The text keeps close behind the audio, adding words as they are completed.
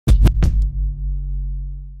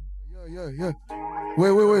Yeah.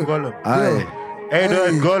 Wait. Gollum. Aye. Hey,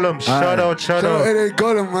 hey. Gollum. Shout out. Hey,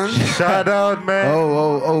 Gollum, man. Shout out, man.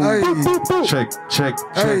 Oh. Aye. Check.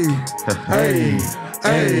 Hey.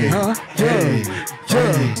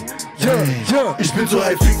 Ich bin so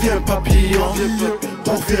häufig wie ein Papillon,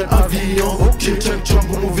 hoch wie ein Avion. J'ai Chang Chang,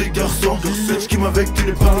 bon mauvais garçon. Bitch, geh mal weg, tu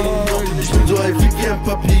n'es pas mignon. Ich bin so häufig wie ein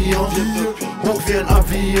Papillon, hoch wie ein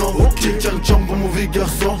Avion. J'ai Chang Chang, bon mauvais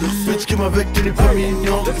garçon. Bitch, geh mal weg, tu n'es pas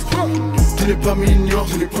mignon. Tu n'es pas mignon,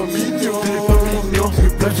 tu n'es pas mignon, tu n'es pas mignon.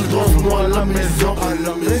 Bleib tout droit, moi à la maison, à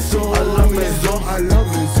la maison, à la maison, à la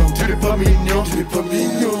maison. Tu n'es pas mignon, tu n'es pas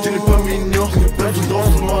mignon, tu n'es pas mignon. Bleib tout droit,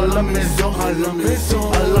 moi à la maison, à la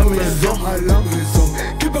maison, à la maison, à la maison.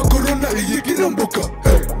 Kiba Corona et Yeki Namboka.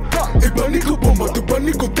 Et Banico Bomba, de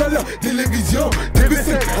Banico Tala, télévision,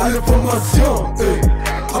 TV5 à l'information.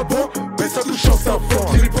 Ah bon, mais ça touche en sa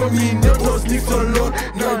forme. Tu n'es pas mignon, Rose Nix Fallon.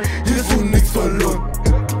 Non, Yesu Nix Fallon.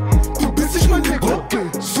 Tu peux si je m'anivoque.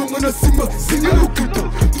 Songana Sima, Signal au Kuto.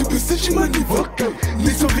 Tu peux si je m'anivoque.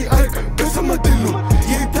 Nisori Alk, Bessa Madelo.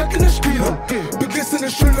 Y'a une tac na Shpila. Begesse na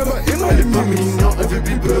Shulava, Emma. Elle est pas mignon, elle fait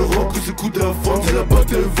biberon. Que ce coup de forme, c'est la batte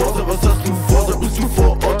de vent. Ça va, ça se trouve fort, ça pousse tout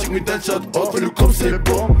fort. Oh, tu mets un chat, oh, fais-le comme c'est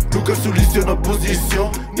bon. Lucas solutionne en position.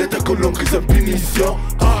 Net à colon, crise à punition.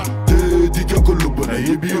 Ah, D.Q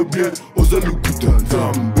Melo bien. Osalu putain,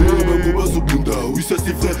 Zambé. Boba Zobunda, oui, ça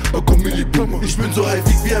c'est vrai. Comme il est bon. Ich bin so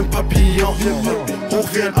häufig wie ein Papillon. Hoch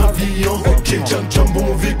wie ein Avion. King Chang Chang, bon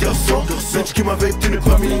mauvais garçon. Bitch, qui m'avec, tu n'es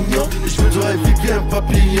pas mignon. Ich bin so häufig wie ein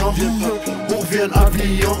Papillon. Hoch wie ein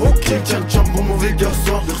Avion. King Chang Chang, bon mauvais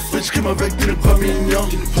garçon. Bitch, qui m'avec, tu n'es pas mignon.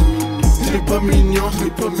 Tu n'es pas mignon, tu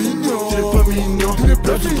n'es pas mignon, tu n'es pas mignon.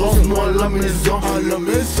 Là tu danses moi à la maison, à la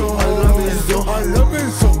maison, à la maison, à la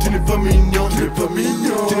maison. Tu n'es pas mignon, tu n'es pas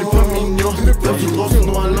mignon, tu n'es pas mignon. Là tu danses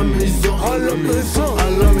moi à la maison, à la maison, à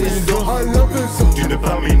la maison, à la maison. Tu n'es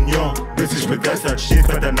pas mignon, bis ich begeistert steht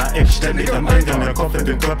bei deiner Eck ständig am Eingang. Der Kopf und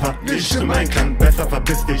den Körper nicht im Einklang. Besser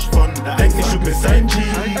verpiss dich von da. Denk nicht, du bist ein G,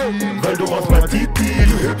 weil du aus Matiti.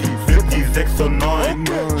 Flip die 6 und 9,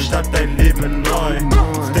 statt dein Leben neu.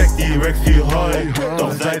 Stack die Rex wie Heu,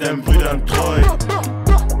 doch sei deinen Brüdern treu.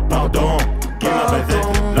 Pardon, geh mal beiseite.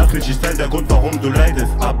 Lass mich nicht sein, der Grund, warum du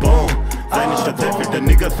leidest. Ah bon, sei nicht verzweifelt, denn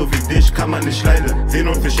Nigger so wie dich kann man nicht leiden. Sehen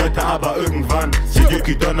uns nicht heute, aber irgendwann.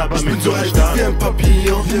 Yuki Don, aber ich mit bin so häufig wie ein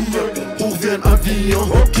Papillon, hoch wie ein Avion.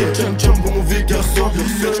 King Chang Chang, bon mauvais garçon.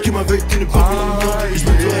 Bitch, qui m'avec, tu n'es pas mignon. Ich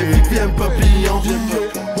bin so häufig wie ein Papillon,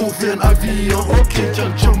 hoch wie ein Avion. King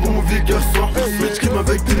Chang Chang, bon mauvais garçon. Bitch, qui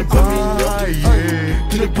m'avec, tu n'es pas mignon.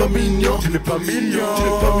 Tu n'es pas mignon, tu n'es pas mignon, tu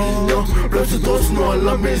n'es pas mignon. Là tu danses moi à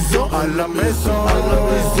la maison, à la maison, à la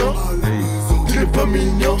maison. Tu n'es pas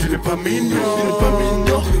mignon, tu n'es pas mignon, tu n'es pas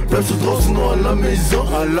mignon. Là tu danses moi à la maison,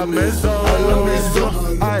 à la maison, à la maison.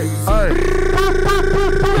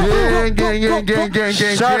 Gang.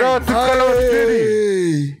 Shout out to Color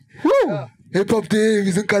City. Hip-Hop Day,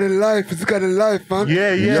 wir sind gerade live, man.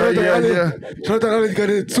 Yeah. Schaut an alle, die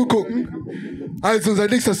gerade zugucken. Also, unser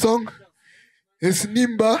nächster Song ist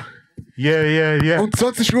Nimba. Yeah. Um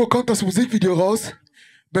 20 Uhr kommt das Musikvideo raus.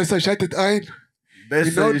 Besser schaltet ein.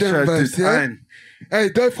 Besser schaltet ein.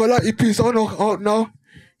 Ey, DEUFRALA EP ist auch noch out now.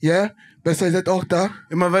 Yeah, besser ihr seid auch da.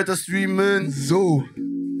 Immer weiter streamen. So.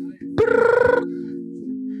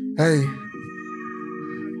 Hey.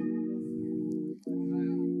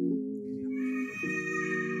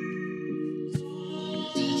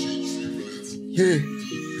 Yeah.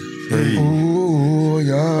 Hey. Oh,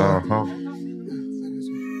 ja. Aha.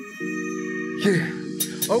 Yeah.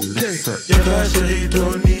 Okay. Ja,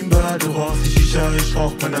 Sherito Nimba, du rauchst die Shisha, ich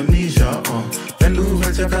rauch mein Amnesia. Wenn du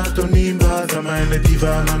willst, ja, Gato Nimba, sei meine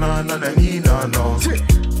Diva, na, Nina, no.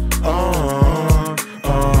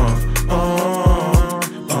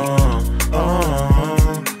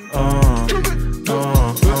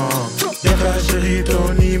 Ja,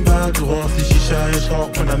 Sherito Nimba, du rauchst die Shisha, ich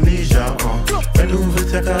rauch mein Amnesia. Wenn du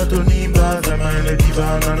willst, ja, Gato Nimba, sei meine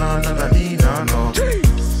Diva, na, Nina, no.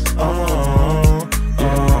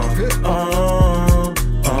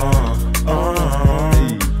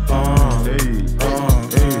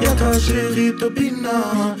 Chérie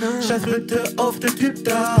Topina, scheiß bitte auf den Typ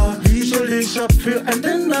da. Ich hol dich ab für ein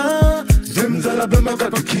Dinner. Zimzalabima,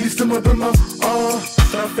 gato Kiste, moi bima. Oh,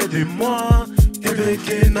 ça fait des mois. Bébé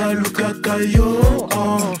Kena Lukakayo.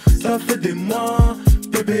 Oh, ça fait des mois.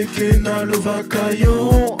 Bébé Kena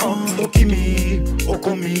Lovakayo. Oh, Okimi,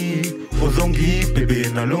 Okomi, Ozongi, bébé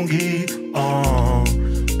na longi. Oh,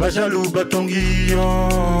 Bajalou Batongi.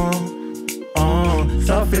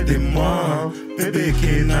 Ça fait des mois, bébé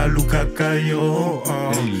Kena Lukakayo.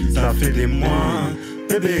 Ça fait des mois,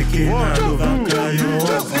 bébé Kena Lovakayo.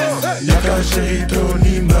 Yaka Chérie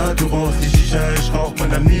Tonimba, du brauchst die Shisha, ich rauch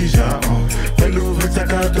meine Amnesia. Wenn du willst,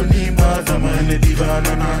 Yaka Tonimba, sag meine Diva,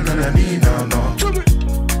 na na na na nina, no.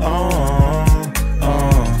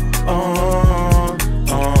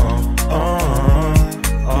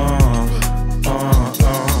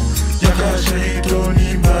 Yaka Chérie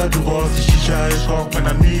Tonimba, du brauchst die Shisha, ich rauch meine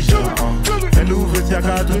Amnesia. Wenn du willst,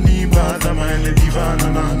 Yaka Tonimba, sag meine Diva, na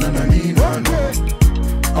na na na nina, no.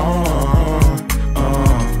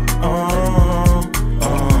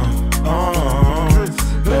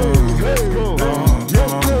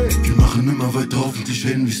 Wir machen immer weiter, hoffentlich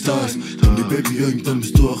werden wir Stars. Dann die Baby, irgendwann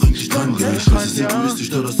bist du auch eigentlich dran. Ja, ich weiß, es ist egoistisch,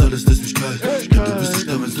 da das alles lässt mich kalt. Du bist nicht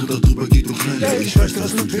da, wenn's nur darüber geht und knallt. Ja, ich weiß,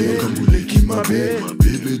 das tut weh, Kongolesischen,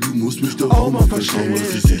 Baby, du musst mich doch auch mal verstehen.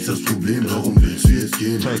 Was ist jetzt das Problem, warum willst du jetzt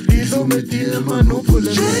gehen? Wieso mit dir immer nur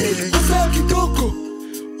Polemieren?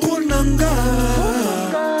 Unanga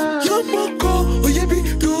Yamoko Oyebi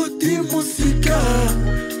Tuti Musika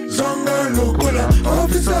Zonga Lokola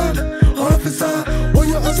Officer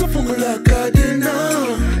Oyo Asofungula Kadena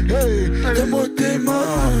Hey, Emotema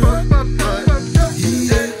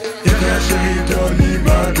Yaka Chérie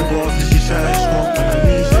Tonimba, du brauchst die Shisha, ich rauch meine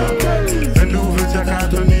Amnesia. Wenn du willst, Yaka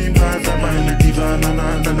Tonimba, sag meine Diva, na na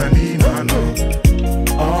na na nina, no.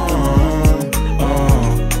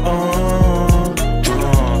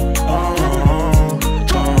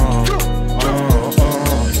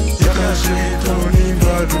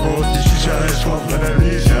 Du brauchst die Shisha, ich rauch meine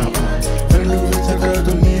Amnesia. Wenn du willst, Yaka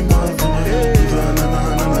Tonimba, sag meine Diva, na na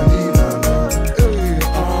na na nina, no.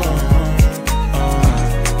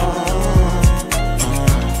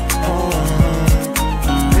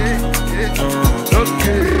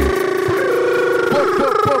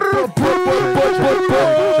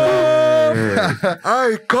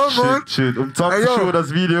 Hey, come on. Shit, 20 Uhr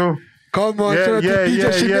das Video. Come on, Yeah, yeah, DJ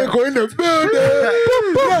yeah, Shineko in the building.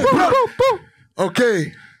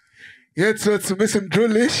 Okay, jetzt wird's ein bisschen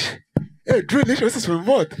drillig. Ey, drillig, was ist das für ein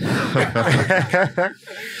Wort?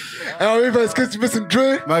 Ja, auf jeden Fall, es gibt ein bisschen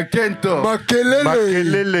Drill. Makento.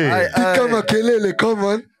 Makéléle. Tika Makéléle, come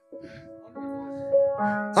on.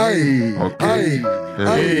 Ay, Okay.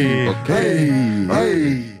 ay, Okay.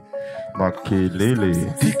 ay. Makéléle.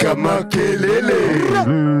 Tika Makéléle.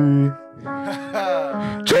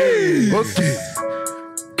 Jeez. Okay.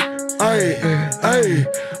 Ay, ay,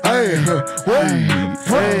 ay,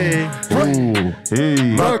 Hey.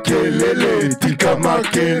 Makéléle, tika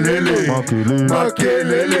Makéléle,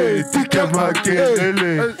 Makéléle, tika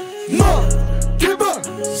Makéléle. Ma, keba,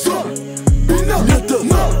 so, bina, ma,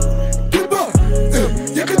 keba,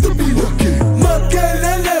 yakata bina.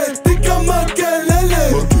 Makéléle, tika Makéléle,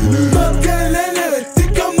 Makéléle,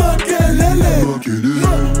 tika Makéléle.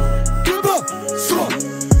 Ma, keba, so,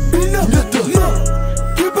 bina, ma,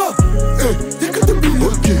 keba, yakata bina.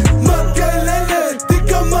 Makéléle,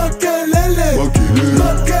 tika Makéléle,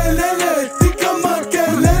 Makéléle, tika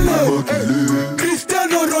Makéléle.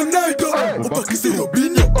 Cristiano Ronaldo, opa Cristiano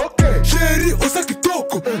Binho. Chéri osaki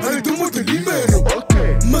toko, ali tomo te limero.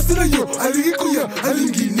 Masina yo, ali kuya, ali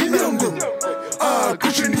ngini nango. Ah,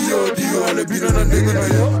 kushini yo, dio, ale bina na nenga na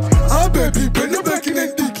yo. Ah baby, beno back in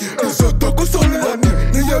and diki. Eso toko solo la ni,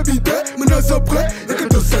 ne ya bide, mena sopre,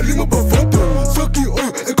 ekato sali mo ba foto. Soki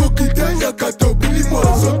oyo, eko kite, yakato bili mo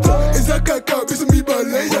soto. Eza kaka, biso mi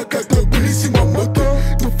bale, yakato bili si mo moto.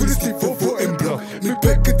 Tu filis ni fofo en blanc, mi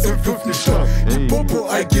packets en fuf ni shot. Di popo,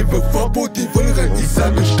 I give a fuck, body volera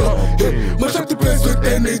isa me stop. Hey, ma shop to place with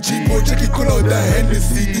energy, mo check it color da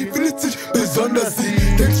Hennessy. Die filis sich besonders sie,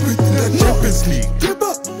 denk spielt in der Champions League.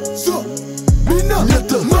 Keba, so, bina,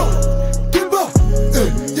 ma, keba,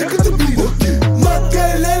 yakato bina.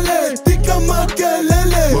 Makéléle, tika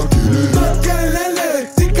Makéléle, Makéléle,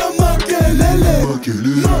 tika Makéléle.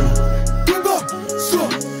 Ma, keba, so,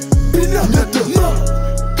 bina, ma,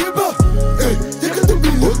 keba, yakato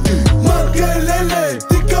bina. Makéléle,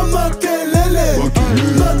 tika Makéléle,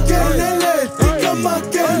 Makéléle, tika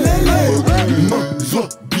Makéléle. Ma, zo,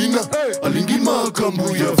 bina, alingi makambu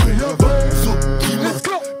ya fe. Zo, kina,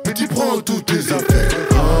 petit prends toutes tes affaires.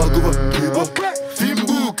 Ah, goba, keba,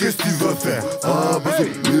 Fimbu, qu'est-ce que tu vas faire? Ah, bazo,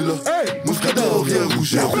 Mela, Muscador, viens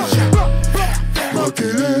rouger.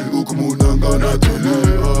 Makéléle, ou comme on a la télé.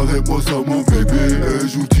 Arrête-moi ça, mon bébé, un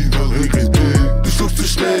jour tu vas regretter. Du choses zu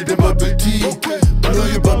schnell, der war petit.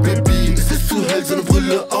 Neue Baby, es ist zu hell, seine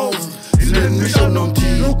Brille auf. Sie nennen mich Ananti.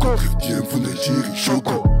 Tiens von der Chérie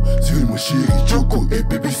Choco. Sie will mon chéri Choco. Et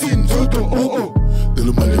baby, c'est une photo, oh oh. De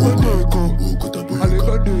le mal, oh, kota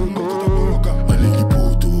boyoka. Alegi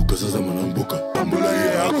poto, kasaza manamboka. Pambola ye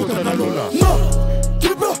akota na lola. Ma,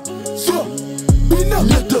 keba, so, bina,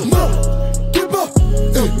 ma, keba,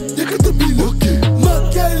 yakata bina.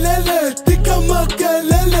 Makéléle,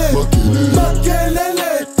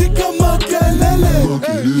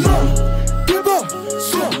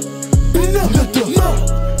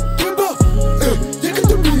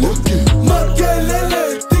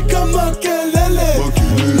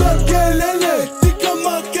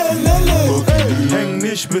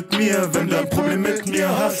 mit mir, wenn du ein Problem mit mir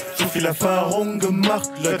hast. So viel Erfahrung gemacht,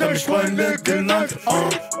 Leute haben mich Freunde genannt.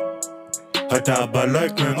 Heute aber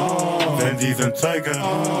leugnen, wenn sie sind Zeuge,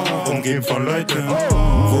 umgeben von Leuten.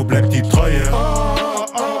 Wo bleibt die Treue?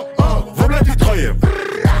 Wo bleibt die Treue?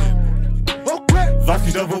 Was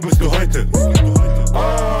wieder, wo bist du heute?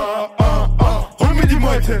 Hol mir die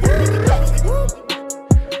Meute.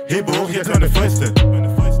 Hebe hoch jetzt meine Fäuste.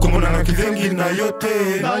 Komm und an Kizengi na yote.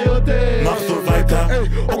 Mach so weiter,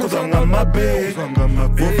 Okusang Amabe.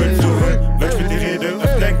 Wo willst du hin? Wer will die Rede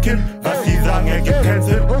öffnen? Was sie sagen, ergibt keinen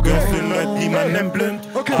Sinn. Gehörst du den Leuten, die man nennt blind?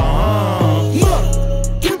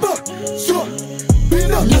 Kiba, so,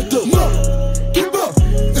 Bina, Kiba,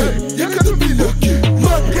 Yakata Bina,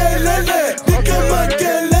 Makéléle, Tika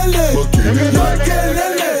Makéléle,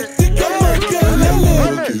 Makéléle, Tika Makéléle,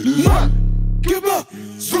 Kiba,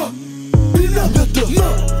 so, Bina,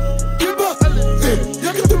 Kiba,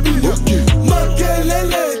 Yakata Bina,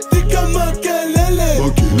 Makéléle, Tika Makéléle,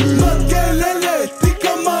 Makéléle,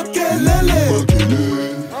 Tika Makéléle.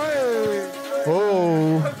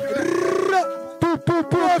 Oh.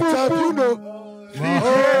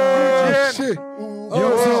 Shit.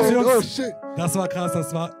 Jungs. Shit. Das war krass,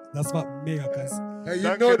 das war mega krass. Hey, you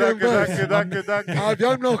Danke, know them danke, guys. danke. Ah, wir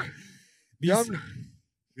haben noch. Wir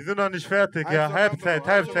sind noch nicht fertig, ja. Halbzeit.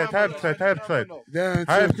 Ja, Halbzeit.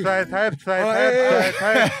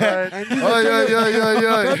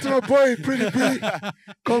 That's my boy, Pretty B.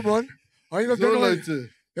 Come on. So, Leute.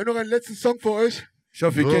 Wir haben noch einen letzten Song für euch. Ich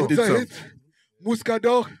hoffe, ihr kennt den Unser Song. Hit.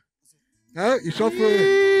 Muscador. Ja, ich hoffe,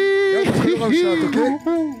 ihr habt es am Start, okay?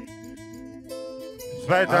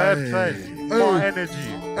 Zweite Halbzeit. More energy.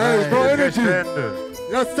 Hey, more energy. Ende.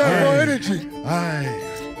 Last time, more energy.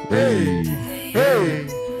 Hey.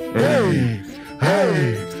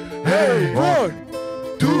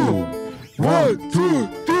 One, two,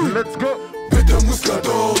 Let's go. Peter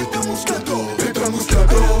Muscador, Peter Muscador, Peter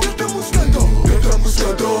Muscador, Peter Muscador, Peter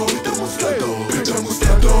Muscador, Peter Muscador, Peter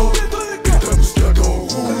Muscador, Peter Muscador,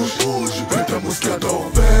 rouge, Peter Muscador,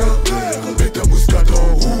 vert, Peter Muscador,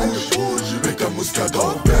 rouge, Peter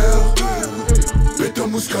Muscador, vert, Peter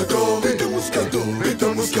Muscador, Peter Muscador, Peter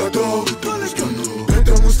Muscador,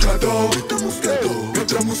 Peter Muscador, Peter Muscador,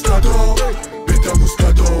 Peter Muscador, Peter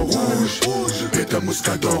Muscador, rouge, Peter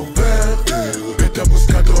Muscador, vert, Peter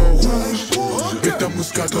Muscador, rouge, Peter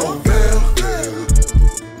Muscador, vert.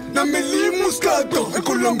 Na meli Muscador,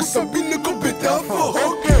 ekolongo sabine ko beta fort.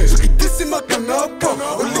 Ce qui c'est ma canapa,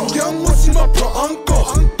 olingiango si ma pas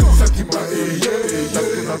encore. Satima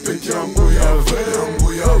yakuna peti yango ya vrai,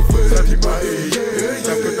 Satima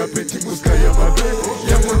yakuna peti muska ya mabe.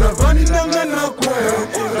 Yango na vani nanga na kwe,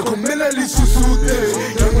 na komela lisusute.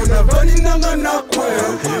 Yango na vani nanga na kwe,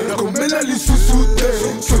 na komela lisusute.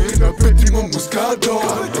 Soki na peti mo Muscador,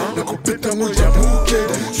 na kopeta mo jamuke.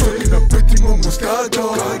 Soki na peti mo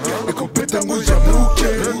Muscador, na kopeta mo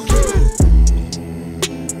jamuke.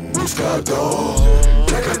 Muscador,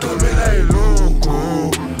 yakatomela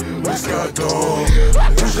eloko. Muscador,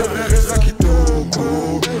 ujavereza kitoko.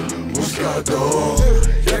 Muscador,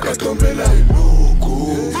 yakatomela eloko.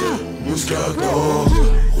 Muscador,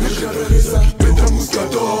 ujavereza kitoko.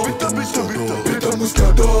 Muscador, Peter Muscador, Peter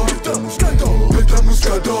Muscador, Peter Muscador, Peter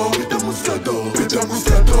Muscador, Peter Muscador, Peter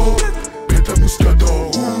Muscador, Peter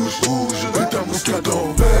Muscador, rouge, Peter Muscador,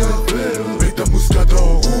 vert, Peter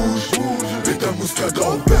Muscador, rouge, Peter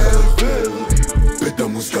Muscador, vert, Peter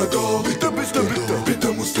Muscador, Peter Muscador,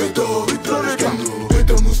 Peter Muscador,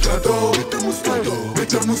 Peter Muscador, Peter Muscador,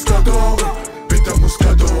 Peter Muscador, Peter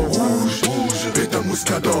Muscador, rouge, Peter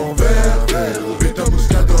Muscador, vert, Peter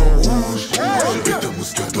Muscador, rouge, Peter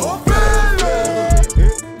Muscador, vert.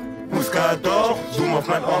 Muscador, zoom auf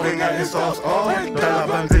mein Ohrringer ist aus Or.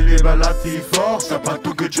 Taliban, sie lieber Latifort.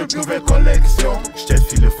 Sapato gechippt, nouvelle Kollektion. Stellt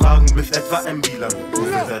viele Fragen, bist etwa ein Dealer.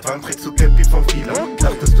 Seit wann trägst du Käppi vom Fieler?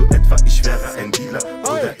 Dachtest du etwa, ich wäre ein Dealer?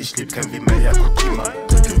 Oder ich leb kein wie Meja Kutima.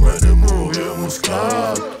 Denke meine Moje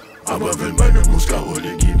Muskat, aber will meine Muskat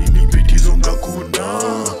holen, gehen in die Piti Sungakuna.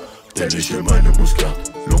 Denn ich will meine Muskat.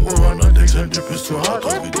 Lungo an Dex, ein Typ ist zu hart.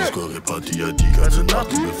 Auf die Disco repartiert die ganze Nacht.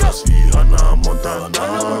 Ich bin fast wie Hannah Montana.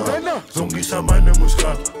 Songisa meine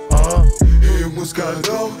Muskat. Hey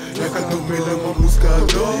Muscador, yakatomela mo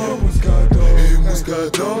Muscador. Hey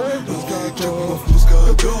Muscador, Muscador,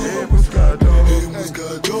 Muscador. Hey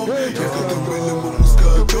Muscador, yakatomela mo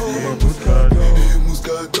Muscador. Hey Muscador,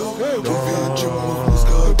 Muscador.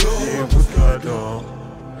 Hey Muscador,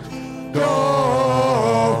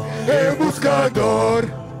 hey Muscador.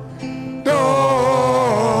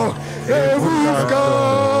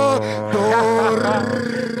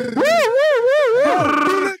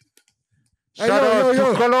 Shout out to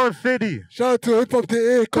Cologne City. Shout to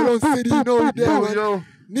hiphop.de, Cologne City, you know we there, man.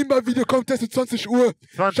 Nimba Video Contest um 20 Uhr.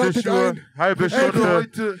 20 Uhr, halbe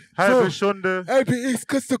Stunde, halbe Stunde. Albi X,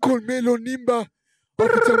 Christe Cool, Melo, Nimba.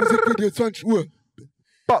 Offiziell Musikvideo, 20 Uhr.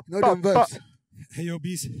 Genau den Vibes. Hey, yo,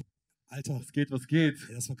 Bees. Alter. Was geht, was geht?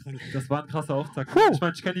 Ey, das war krank. Das war ein krasser Auftakt. Ich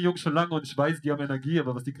meine, ich kenne die Jungs schon lange und ich weiß, die haben Energie,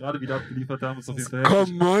 aber was die gerade wieder abgeliefert haben, ist auf jeden Fall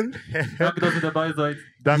heftig. Come on. Danke, dass ihr dabei seid.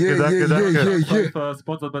 Danke, danke. Cypher,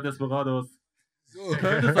 sponsored bei Desperados. So.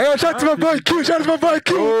 Ey, shout to my boy Q, shout to my boy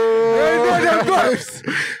Q. Hey, know the vibes.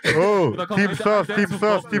 Oh, Oder komm, Team ein Sauce, Dance-Move Team Sauce,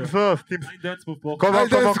 brauchen Team wir. Sauce, Team Ein Dance-Move brauchen Komm, wir.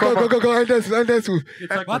 komm. Ein Dance. Jetzt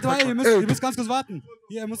zeig mal, Warte zeig mal, mal. ihr müsst ganz kurz warten.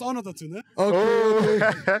 Hier, ihr müsst auch noch dazu, ne? Okay.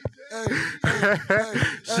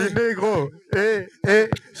 Chinegro,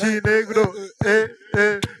 Chinegro,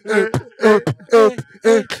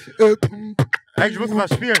 Eigentlich muss man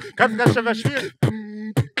spielen. Kannst du ganz schnell was spielen?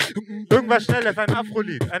 Irgendwas Schnelles, ein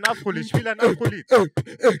Afro-Lied. Ein Afro-Lied, spiel ein Afro-Lied. Ey.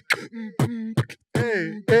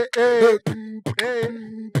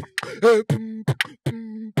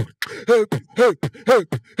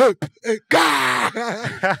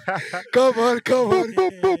 Come on.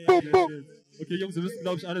 Okay, Jungs, wir müssen,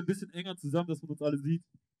 glaube ich, alle ein bisschen enger zusammen, dass man uns alle sieht.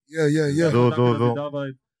 Yeah. So. Danke, dass ihr da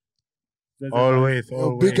seid. Sehr, sehr Always, nice.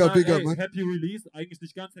 always. Big up, Ey, man. Happy Release, eigentlich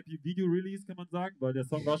nicht ganz Happy Video Release, kann man sagen, weil der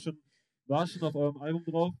Song war schon auf eurem Album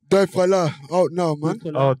drauf. DEUFRALA, out now, man.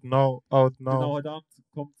 Out now. Genau, heute Abend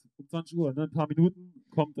kommt um 20 Uhr, ne? Ein paar Minuten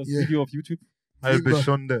kommt das Video auf YouTube. Halbe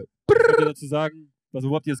Stunde. Könnt ihr dazu sagen, also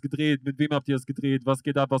wo habt ihr es gedreht, mit wem habt ihr es gedreht, was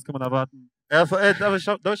geht ab, was kann man erwarten? Darf ich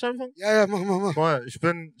anfangen? Ja, mach. Boah,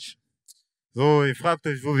 ihr fragt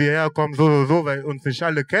euch, wo wir herkommen, so, weil uns nicht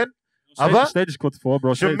alle kennen. Aber Stell dich kurz vor,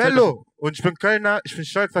 Bro. ich bin Melo und ich bin Kölner, ich bin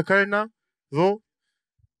stolzer Kölner. So.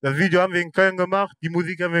 Das Video haben wir in Köln gemacht, die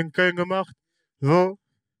Musik haben wir in Köln gemacht. So.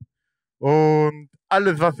 Und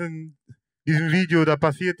alles, was in diesem Video da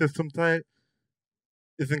passiert ist, zum Teil,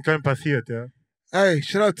 ist in Köln passiert, ja. Ey,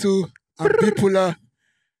 shout out to Bipolar.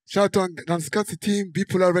 Shout out an das ganze Team,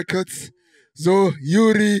 Bipolar Records. So,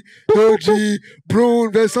 Yuri, Doji, Brun,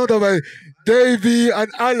 wer ist noch dabei? Davy, an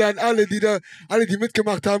alle, die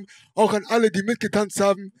mitgemacht haben, auch an alle, die mitgetanzt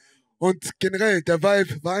haben. Und generell, der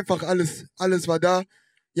Vibe war einfach alles war da.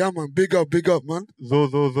 Ja, man, big up, man.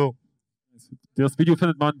 So. Das Video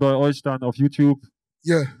findet man bei euch dann auf YouTube.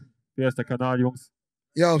 Yeah. Wer ist der Kanal, Jungs?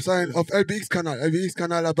 Ja, auf Albi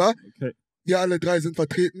X-Kanal, aber Okay. wir alle drei sind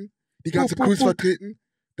vertreten. Die ganze Crew ist vertreten.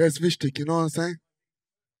 Das ist wichtig, you know what I'm saying?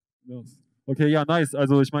 Okay, ja, nice.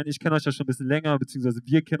 Also ich meine, ich kenne euch ja schon ein bisschen länger, beziehungsweise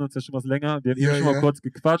wir kennen uns ja schon was länger. Wir haben eben schon mal kurz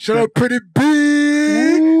gequatscht. Shout out Pretty B!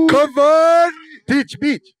 Come on! Beach!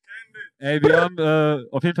 Ey, wir haben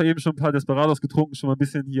auf jeden Fall eben schon ein paar Desperados getrunken, schon mal ein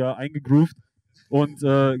bisschen hier eingegroovt. Und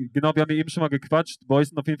genau, wir haben ja eben schon mal gequatscht. Bei euch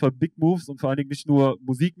sind auf jeden Fall Big Moves und vor allen Dingen nicht nur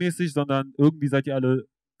musikmäßig, sondern irgendwie seid ihr alle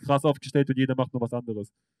krass aufgestellt und jeder macht noch was anderes.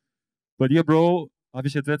 Bei dir, Bro, habe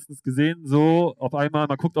ich jetzt letztens gesehen, so auf einmal,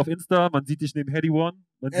 man guckt auf Insta, man sieht dich neben Heady One.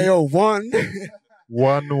 Ey, yo, One.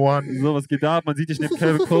 So, was geht da ab? Man sieht dich neben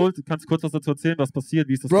Calvin Cold. Kannst du kurz was dazu erzählen, was passiert?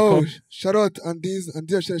 Wie ist das Bro, gekommen? Shoutout an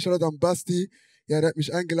dieser Stelle, Shoutout an Basti. Ja, der hat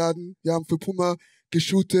mich eingeladen. Wir haben für Puma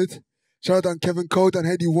geshootet. Shoutout an Kevin Code, an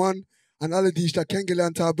Heady One, an alle, die ich da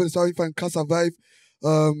kennengelernt habe. Das war auf jeden Fall ein krasser Vibe.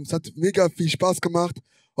 Es hat mega viel Spaß gemacht.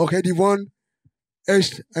 Auch Heady One,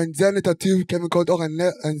 echt ein sehr netter Typ. Kevin Code auch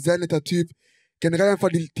ein sehr netter Typ. Generell einfach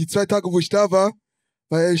die 2 Tage, wo ich da war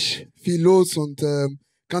echt viel los und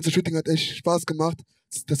ganze Shooting hat echt Spaß gemacht.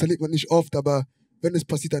 Das erlebt man nicht oft, aber wenn es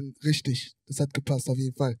passiert, dann richtig. Das hat gepasst, auf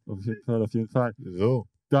jeden Fall. Auf jeden Fall. So.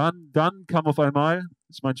 Dann kam auf einmal,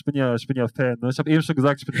 ich meine, ich bin ja Fan, ne? Ich habe eben schon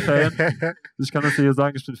gesagt, ich bin Fan. Ich kann das hier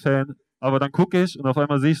sagen, ich bin Fan. Aber dann gucke ich und auf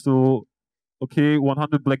einmal sehe ich so, okay,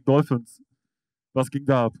 100 Black Dolphins. Was ging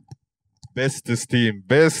da ab? Bestes Team.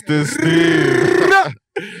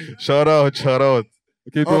 Shoutout.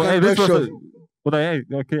 Okay, Bro, ey, willst du was? Oder ey,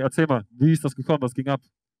 okay, erzähl mal, wie ist das gekommen? Was ging ab?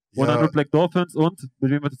 100 Black Dolphins und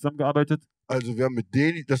mit wem habt ihr zusammengearbeitet? Also wir haben mit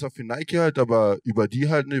denen, das auch für Nike halt, aber über die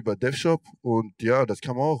halt, ne, über DevShop und ja, das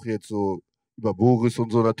kam auch jetzt so über Boris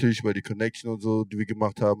und so natürlich, über die Connection und so, die wir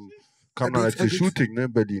gemacht haben, kam dann als das Shooting, ne,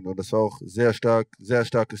 in Berlin und das war auch sehr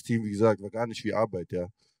starkes Team, wie gesagt, war gar nicht wie Arbeit, ja,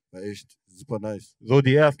 war echt super nice. So,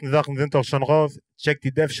 die ersten Sachen sind doch schon raus, checkt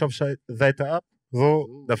die DevShop-Seite ab,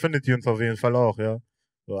 so, da findet ihr uns auf jeden Fall auch, ja.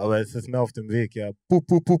 So, aber es ist mehr auf dem Weg, ja. Pup.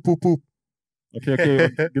 Okay,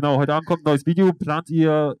 und genau, heute Abend kommt ein neues Video. Plant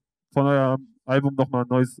ihr von eurem Album nochmal ein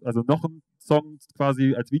neues, also noch einen Song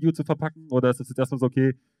quasi als Video zu verpacken? Oder ist das jetzt erstmal so,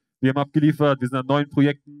 okay, wir haben abgeliefert, wir sind an neuen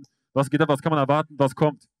Projekten, was geht ab, was kann man erwarten, was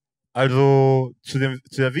kommt? Also, zu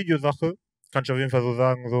der Videosache kann ich auf jeden Fall so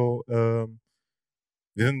sagen, so, wir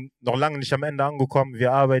sind noch lange nicht am Ende angekommen,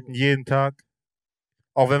 wir arbeiten jeden Tag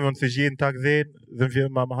auch wenn wir uns nicht jeden Tag sehen, sind wir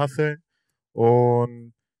immer am Hustlen.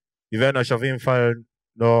 Und wir werden euch auf jeden Fall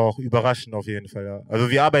noch überraschen, auf jeden Fall. Ja. Also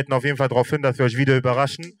wir arbeiten auf jeden Fall darauf hin, dass wir euch wieder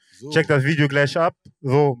überraschen. So. Checkt das Video gleich ab.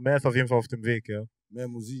 So, mehr ist auf jeden Fall auf dem Weg, ja. Mehr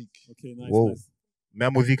Musik. Okay, nice, wow. Nice.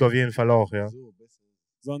 Mehr Musik auf jeden Fall auch, ja. So,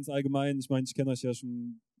 sonst allgemein, ich meine, ich kenne euch ja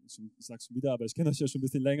schon, ich sag's schon wieder, aber ich kenne euch ja schon ein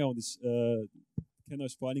bisschen länger und ich kenne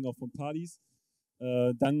euch vor allen Dingen auch von Partys.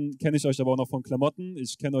 Dann kenne ich euch aber auch noch von Klamotten.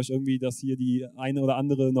 Ich kenne euch irgendwie, dass hier die eine oder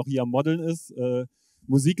andere noch hier am Modeln ist.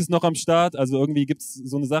 Musik ist noch am Start, also irgendwie gibt es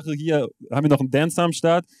so eine Sache hier, haben wir noch einen Dancer am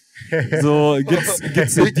Start, so gibt's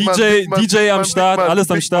DJ am Start, alles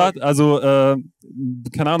am Start, also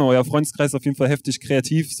keine Ahnung, euer Freundeskreis ist auf jeden Fall heftig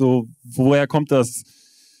kreativ, so woher kommt das,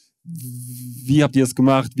 wie habt ihr es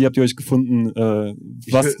gemacht, wie habt ihr euch gefunden,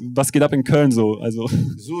 was geht ab in Köln so, also.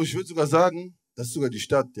 So, ich würde sogar sagen, das ist sogar die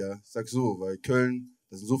Stadt, ja, ich sag so, weil Köln,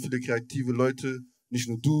 da sind so viele kreative Leute. Nicht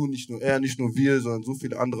nur du, nicht nur er, nicht nur wir, sondern so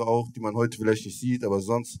viele andere auch, die man heute vielleicht nicht sieht, aber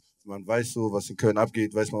sonst, man weiß so, was in Köln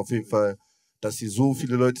abgeht, weiß man auf jeden Fall, dass hier so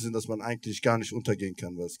viele Leute sind, dass man eigentlich gar nicht untergehen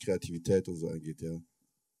kann, was Kreativität und so angeht, ja.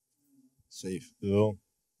 Safe. So.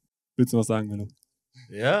 Willst du was sagen, Melo?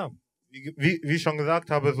 Ja, wie ich schon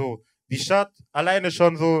gesagt habe, so, die Stadt alleine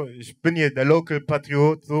schon so, ich bin hier der Local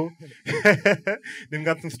Patriot, so, dem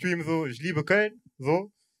ganzen Stream so, ich liebe Köln,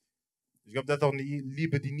 so. Ich glaube, das ist auch eine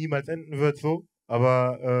Liebe, die niemals enden wird, so.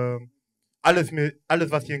 Aber alles,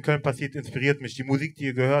 was hier in Köln passiert, inspiriert mich. Die Musik, die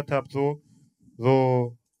ihr gehört habt,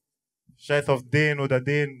 so scheiß auf den oder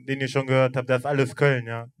den ihr schon gehört habt, das ist alles Köln,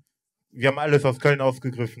 ja. Wir haben alles aus Köln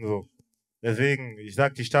aufgegriffen, so. Deswegen, ich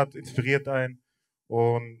sag, die Stadt inspiriert einen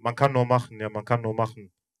und man kann nur machen, ja, man kann nur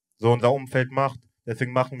machen. So, unser Umfeld macht,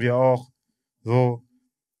 deswegen machen wir auch. So,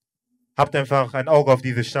 habt einfach ein Auge auf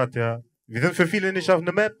diese Stadt, ja. Wir sind für viele nicht auf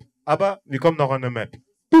eine Map, aber wir kommen noch an eine Map.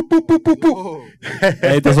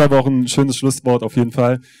 Ey, das war aber auch ein schönes Schlusswort auf jeden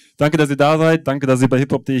Fall. Danke, dass ihr da seid. Danke, dass ihr bei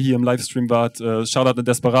hiphop.de hier im Livestream wart. Shoutout an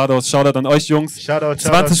Desperados. Shoutout an euch, Jungs.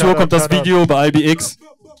 20 Uhr kommt das Video bei Albi X.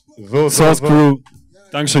 Source Crew.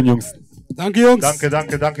 Dankeschön, Jungs. Danke, Jungs.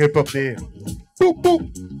 Danke, hiphop.de.